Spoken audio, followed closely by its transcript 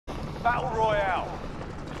Battle Royale.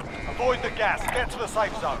 Avoid the gas. Get to the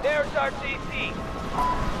safe zone. There's our CC.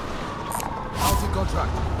 Bounty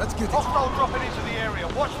contract. Let's get it. Hostile dropping into the area.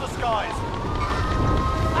 Watch the skies.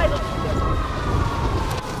 I look at them.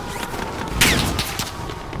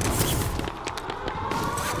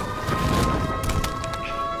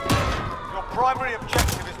 Your primary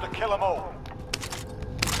objective is to kill them all.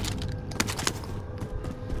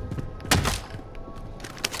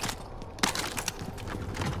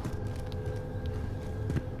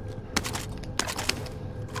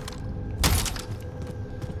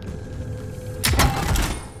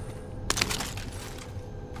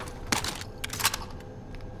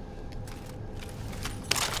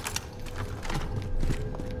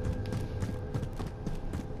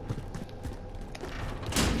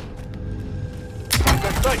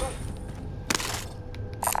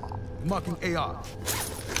 Marking AR.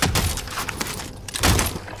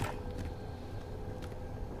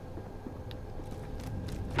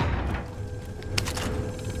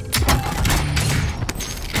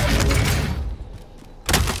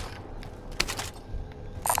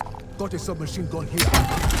 Got a submachine gun here.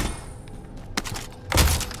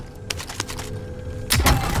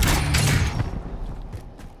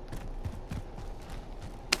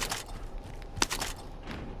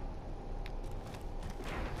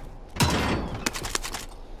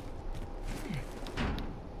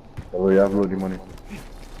 Oh, you have loading money.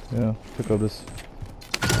 Yeah, pick up this.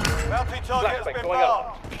 Bounty target has been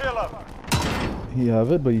marked. Kill him. He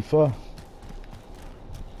have it, but he far.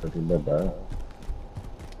 Something like that.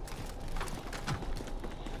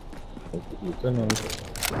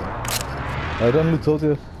 I don't loot out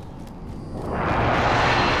here.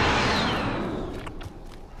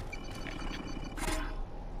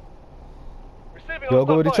 Y'all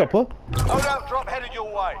go with the chopper? Loadout drop headed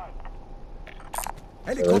your way.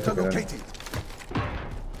 Helicopter located.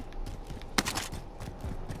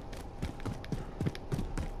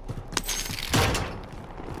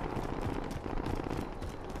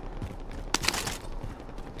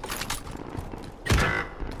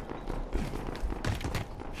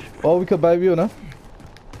 Oh, we could buy view now.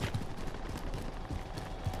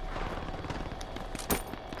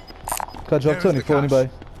 Can drop 24 anybody.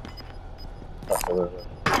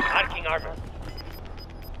 Marking armor.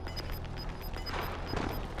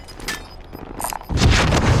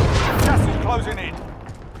 Gas is closing in.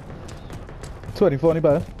 24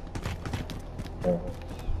 anybody.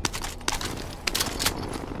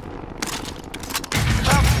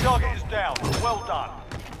 Bounty target is down. Well done.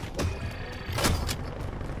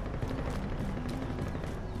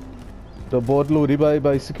 The board loaded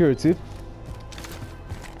by security.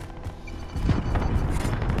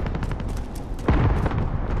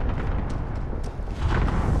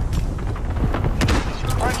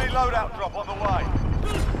 Friendly loadout drop on the way.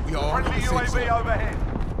 We are on the Friendly safe UAV zone. overhead.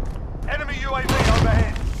 Enemy UAV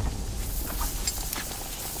overhead.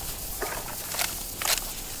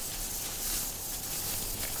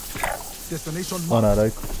 Destination Oh marked. no,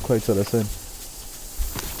 that quite so the same.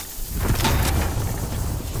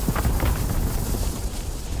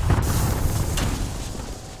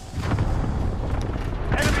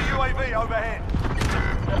 Enemy UAV overhead.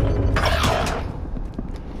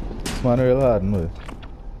 This man real hard, no.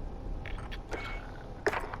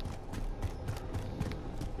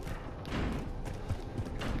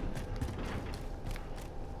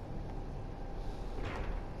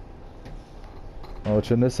 I'm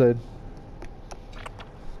watching this side.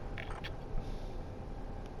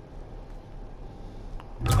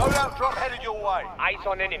 Loadout drop headed your way. Eyes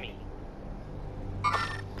on enemy.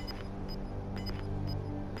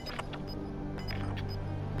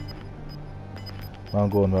 I'm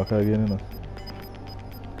going back again, you know.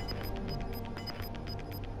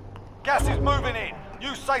 Gas is moving in.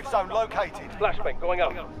 New safe zone located. Flashbang going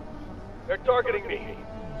out. They're targeting me.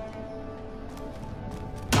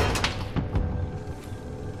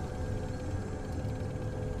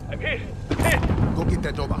 I'm hit. Hit. Go get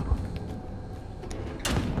that over.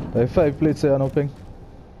 I have 5 plates here, no ping.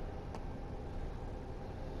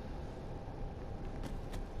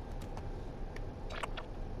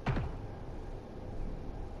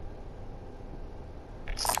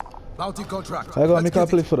 Bounty contract. I gotta Let's make a get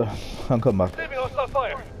play it. for that and come back. Receiving hostile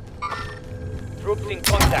fire. Troops in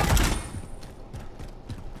contact.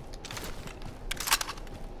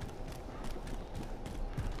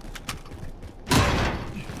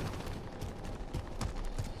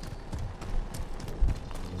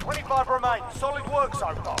 Remain. Solid work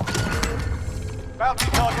so far. Bounty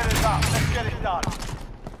target is up. Let's get it done.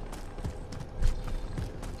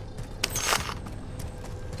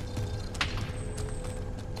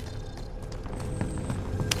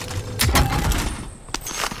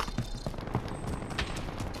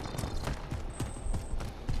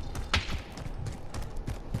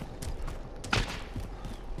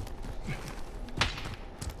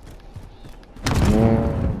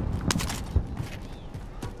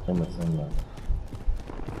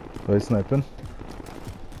 Why sniping?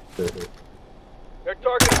 Their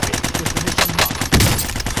target is being Destination marked.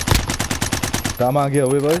 Come on, get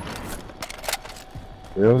away, boy.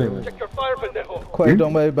 Really, man? check your fire, pendejo. Quiet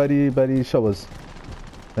down by the showers.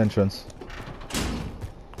 Entrance.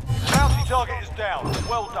 Bounty target is down.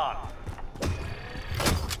 Well done.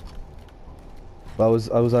 I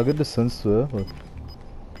was a good distance to her, but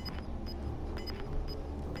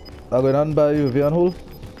I'm going on by UV on hold.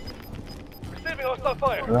 Receiving hostile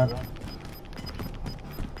fire.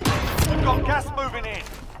 We've got gas moving in.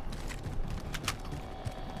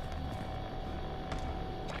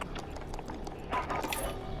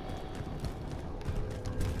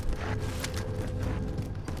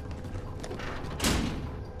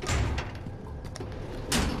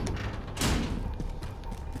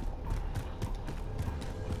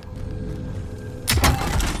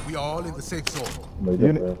 We are all in the safe zone.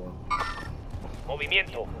 Unit.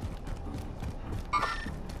 Movimiento.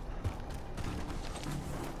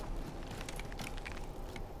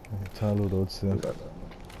 Talo roads there. You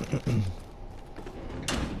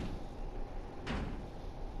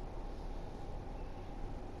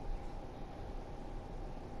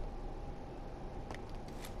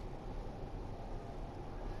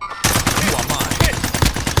are mine.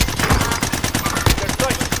 Their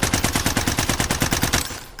sight.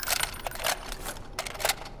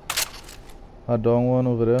 I down one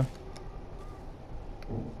over there.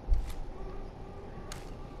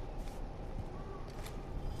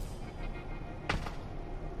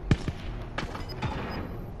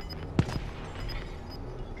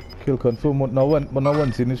 Kill confirm, but no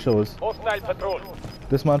one's in the showers. Hostile patrol.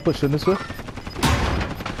 This man pushing this way.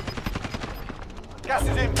 Gas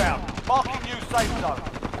is inbound. Marking new safe zone.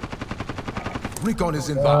 Recon is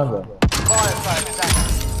inbound. Fire sale is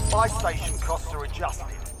active. Buy station costs are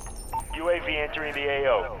adjusted. UAV entering the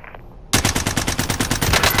AO.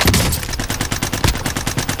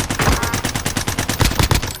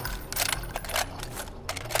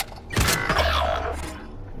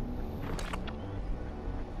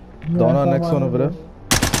 Down our next one over there.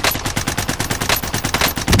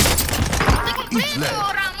 Each leg.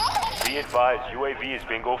 Be advised, UAV is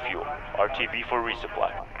bingo fuel. RTB for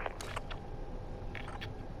resupply.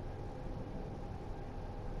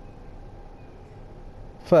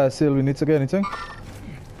 Fire sale, we need to get anything?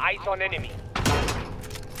 Eyes on enemy.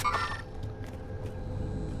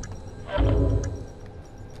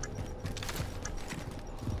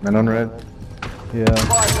 Man on red. Yeah.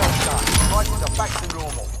 Fire sale done. Prices are back to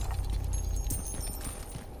normal.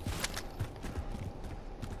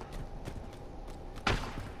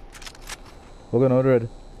 We're going out red.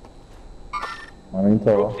 Man in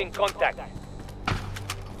tower. Troops in contact.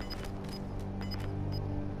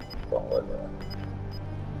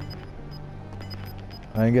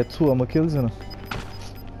 I ain't get 2 of my kills in.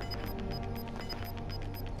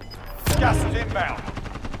 Gas is inbound.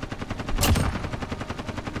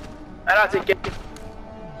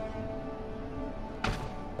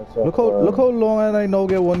 Look how long and I now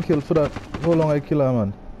get 1 kill for that. How long I kill her,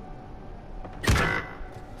 man.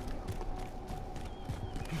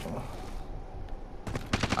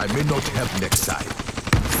 I may not help next time.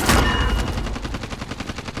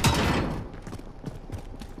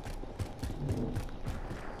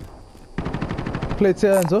 Plates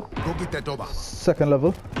here, Enzo. Go get that Doba. Second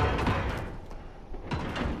level.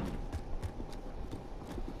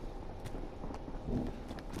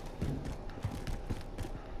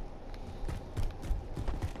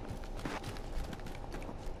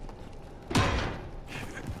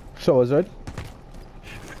 Showers, right?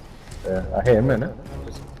 Yeah, I hear him, man.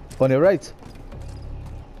 On your right.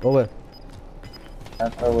 Over.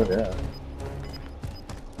 That's over there.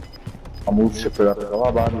 I moved ship up. Come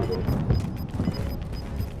on,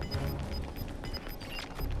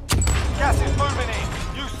 Gas is moving in.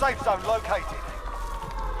 New safe zone located.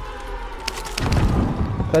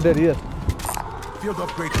 Right there, here. Field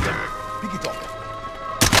upgrade here. Pick it up.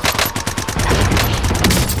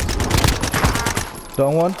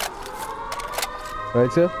 Down one.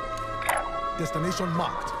 Right here. Destination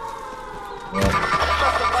marked. Just a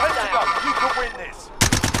minute to go. You can win this.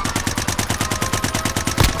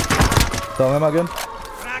 Down him again.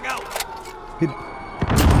 Hit.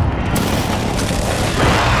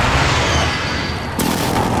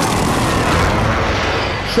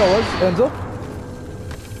 Showers, Enzo.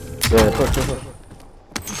 Yeah, push.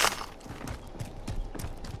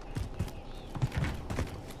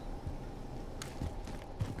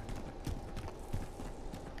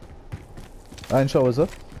 Ein showers, huh?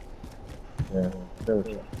 Yeah, there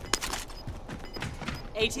we go.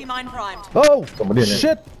 AT mine primed. Oh! Somebody in there.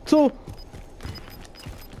 Shit! 2!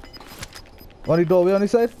 On the doorway on the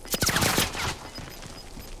side.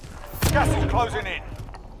 Gas is closing in.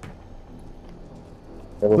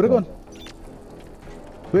 Where'd it gone?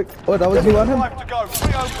 Wait, oh, that was you on him? 5 to go.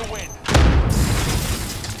 3 over to win.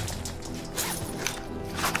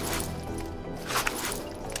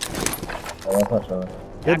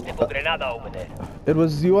 Tactical Grenada over there. It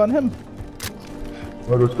was you on him.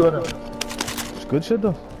 What was going on? It's good shit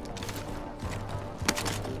though.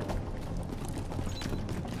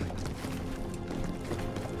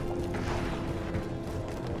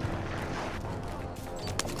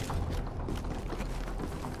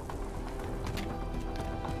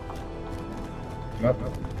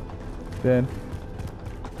 Nothing. Then.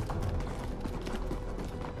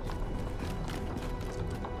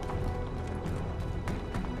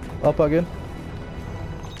 Up again.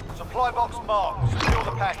 Supply box marked. Secure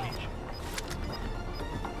the package.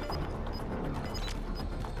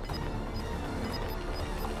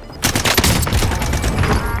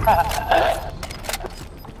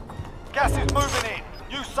 Gas is moving in.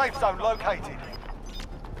 New safe zone located.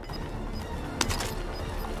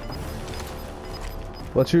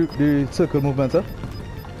 Watch you the circle movement, huh?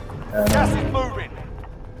 Gas is moving.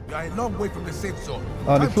 We are a long way from the safe zone.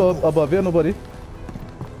 On the Time to floor move. above here, nobody.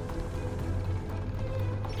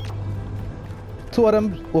 Two of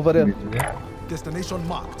them over there. Destination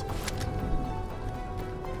marked.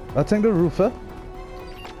 I think the roof, eh?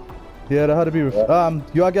 Yeah, there had to be roof.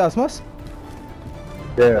 You are gas mask?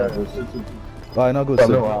 Yeah, Alright, now good, no,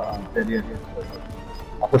 sir.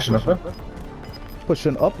 I'm pushing up.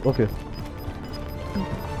 Pushing up? Okay.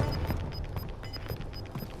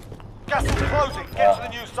 Gas is closing. Get to the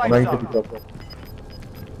new I'm safe going to pick zone. up.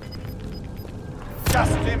 Gas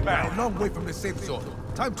is A inbound. long way from the safe zone.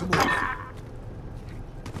 Time to move.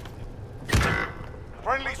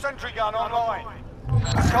 Friendly sentry gun online.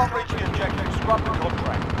 Can't reach the objective. Scrub the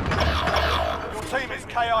contract. Your team is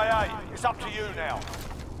KIA. It's up to you now.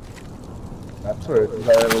 That's where it's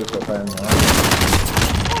entirely the time now.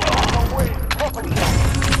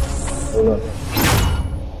 Hold on.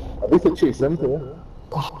 At least it chased them too.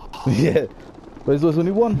 Yeah. But there's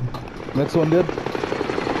only one. Next one dead.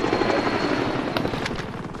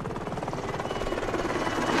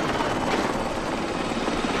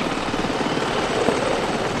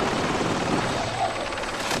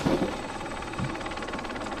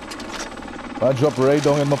 I drop right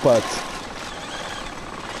down in my parts.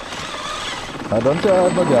 I don't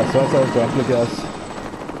charge my gas once I drop the gas.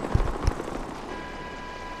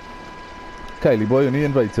 Kylie boy, you need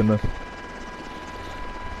inviting me.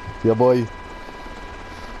 Yeah boy.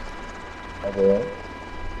 Okay.